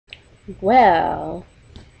Well,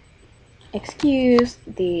 excuse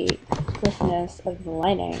the roughness of the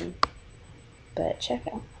lighting, but check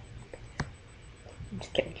out. I'm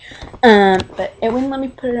just kidding. But it wouldn't let me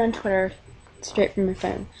put it on Twitter straight from my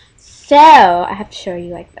phone. So I have to show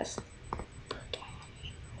you like this.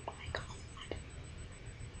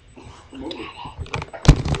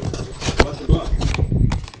 What's the book?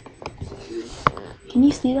 Can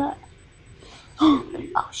you see that?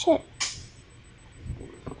 Oh shit.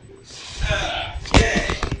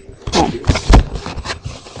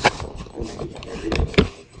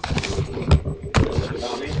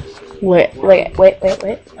 Wait.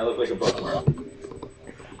 I look like a bookworm.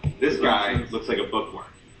 This guy looks like a bookworm.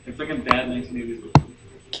 It's like a bad 1980s book.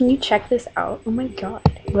 Can you check this out? Oh my god.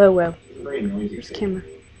 Whoa. Very noisy. Where's the camera?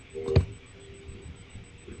 It's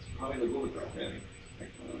probably the hula girl.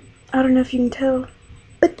 I don't know if you can tell,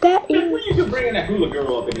 but that When is you could bring that hula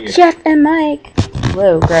girl up in here. Jeff and Mike.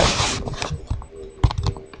 Whoa, gross.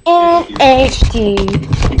 In HD.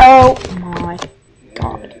 Oh my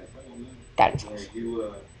god. That is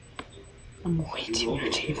awesome. I'm way too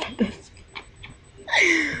irritated by this.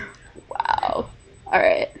 Wow.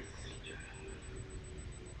 Alright.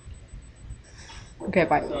 Okay,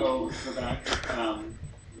 bye. So we're back.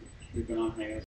 We've been on hiatus.